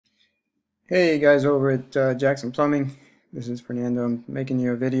Hey guys over at Jackson Plumbing. This is Fernando. I'm making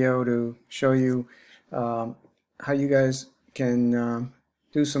you a video to show you um, how you guys can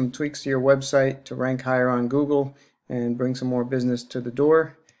do some tweaks to your website to rank higher on Google and bring some more business to the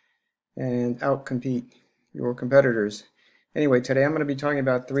door and outcompete your competitors. Anyway, today I'm going to be talking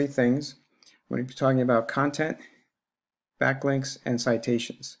about three things. I'm going to be talking about content, backlinks, and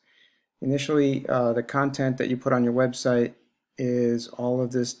citations. Initially, the content that you put on your website is all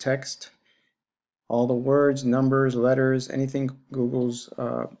of this text, all the words, numbers, letters, anything Google's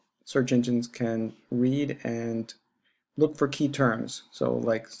search engines can read and look for key terms. So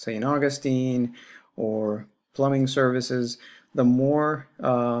like St. Augustine or plumbing services, the more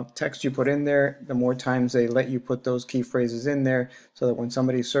text you put in there, the more times they let you put those key phrases in there so that when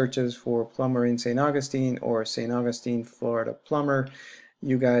somebody searches for plumber in St. Augustine or St. Augustine, Florida plumber,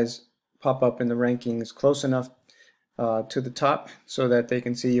 you guys pop up in the rankings close enough to the top so that they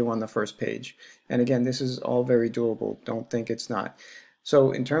can see you on the first page. And again, this is all very doable. Don't think it's not.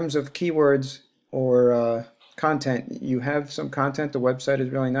 So in terms of keywords or content, you have some content. The website is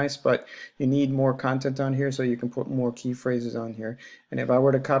really nice, but you need more content on here so you can put more key phrases on here. And if I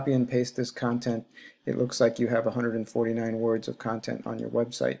were to copy and paste this content, it looks like you have 149 words of content on your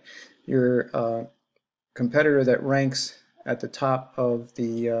website. Your competitor that ranks at the top of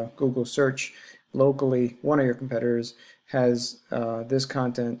the Google search locally, one of your competitors has this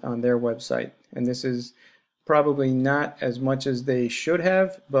content on their website. And this is probably not as much as they should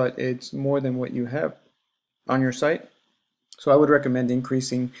have, but it's more than what you have on your site. So I would recommend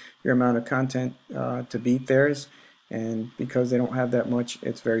increasing your amount of content to beat theirs. And because they don't have that much,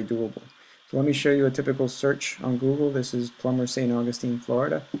 it's very doable. So let me show you a typical search on Google. This is plumber St. Augustine,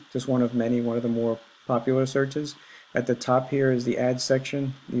 Florida. Just one of many, one of the more popular searches. At the top here is the ads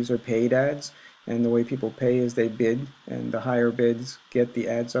section. These are paid ads, and the way people pay is they bid, and the higher bids get the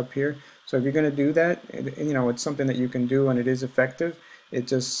ads up here. So if you're going to do that, it's something that you can do, and it is effective. It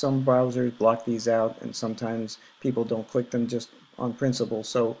just, some browsers block these out, and sometimes people don't click them just on principle.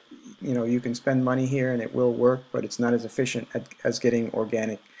 So you can spend money here and it will work, but it's not as efficient as getting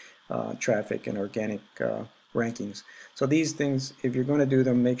organic traffic and organic rankings. So these things, if you're going to do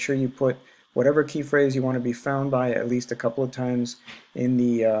them, make sure you put whatever key phrase you want to be found by at least a couple of times in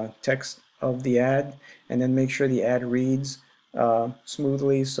the text of the ad, and then make sure the ad reads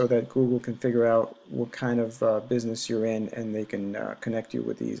smoothly so that Google can figure out what kind of business you're in, and they can connect you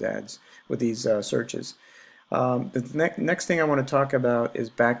with these ads, with these searches. The next thing I want to talk about is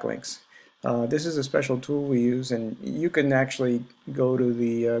backlinks. This is a special tool we use, and you can actually go to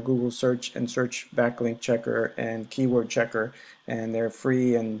the Google search and search backlink checker and keyword checker, and they're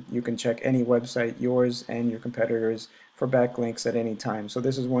free, and you can check any website, yours and your competitors, for backlinks at any time. So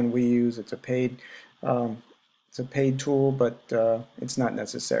this is one we use. Um, it's a paid tool, but it's not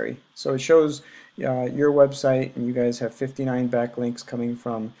necessary. So it shows your website, and you guys have 59 backlinks coming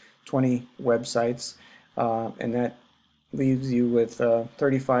from 20 websites, and that leaves you with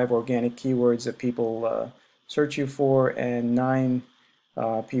 35 organic keywords that people search you for, and 9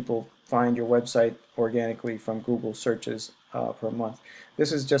 people find your website organically from Google searches per month.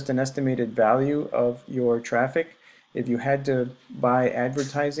 This is just an estimated value of your traffic. If you had to buy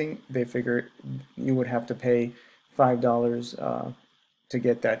advertising, they figure you would have to pay $5 to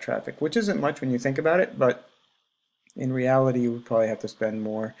get that traffic, which isn't much when you think about it, but in reality, you would probably have to spend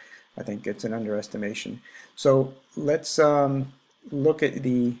more. I think it's an underestimation. So let's look at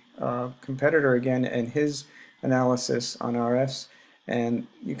the competitor again and his analysis on RFs. And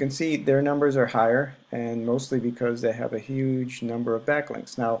you can see their numbers are higher, and mostly because they have a huge number of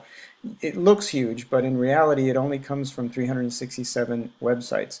backlinks. Now, it looks huge, but in reality, it only comes from 367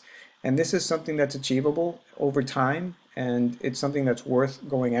 websites. And this is something that's achievable over time, and it's something that's worth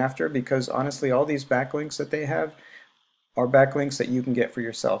going after, because honestly, all these backlinks that they have are backlinks that you can get for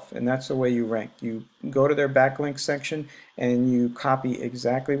yourself, and that's the way you rank. You go to their backlink section and you copy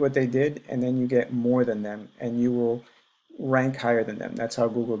exactly what they did, and then you get more than them, and you will rank higher than them. That's how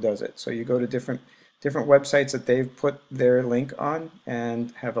Google does it. So you go to different websites that they've put their link on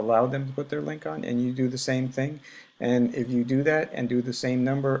and have allowed them to put their link on, and you do the same thing. And if you do that and do the same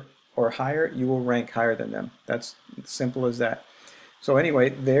number or higher, you will rank higher than them. That's simple as that. So anyway,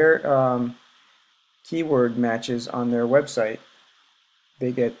 their keyword matches on their website,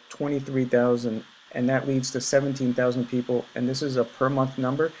 they get 23,000, and that leads to 17,000 people, and this is a per month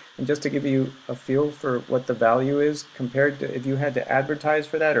number. And just to give you a feel for what the value is compared to if you had to advertise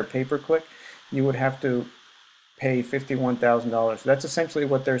for that or pay-per-click, you would have to pay $51,000. That's essentially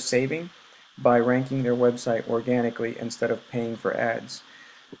what they're saving by ranking their website organically instead of paying for ads.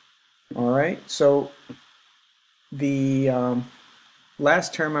 All right, so the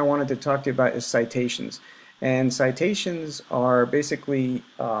last term I wanted to talk to you about is citations. And citations are basically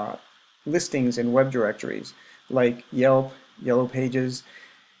listings in web directories like Yelp, Yellow Pages,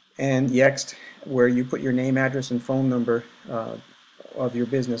 and Yext, where you put your name, address, and phone number of your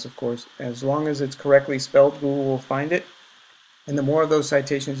business, of course. As long as it's correctly spelled, Google will find it. And the more of those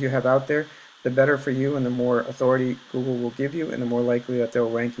citations you have out there, the better for you, and the more authority Google will give you, and the more likely that they'll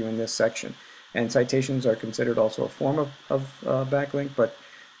rank you in this section. And citations are considered also a form of backlink, but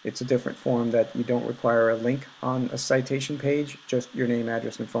it's a different form that you don't require a link on a citation page. Just your name,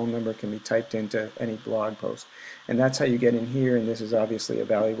 address, and phone number can be typed into any blog post. And that's how you get in here, and this is obviously a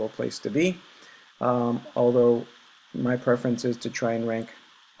valuable place to be. Although my preference is to try and rank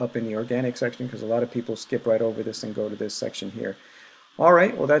up in the organic section, because a lot of people skip right over this and go to this section here. All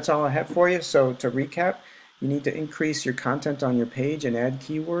right, well, that's all I have for you. So to recap, you need to increase your content on your page and add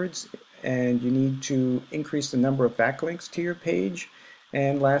keywords, and you need to increase the number of backlinks to your page,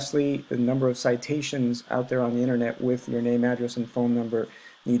 and lastly, the number of citations out there on the internet with your name, address, and phone number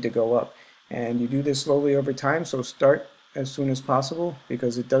need to go up. And you do this slowly over time, so start as soon as possible,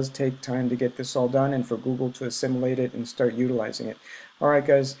 because it does take time to get this all done and for Google to assimilate it and start utilizing it. All right,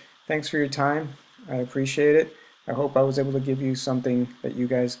 guys, thanks for your time. I appreciate it. I hope I was able to give you something that you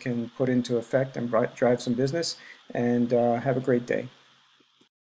guys can put into effect and drive some business, and have a great day.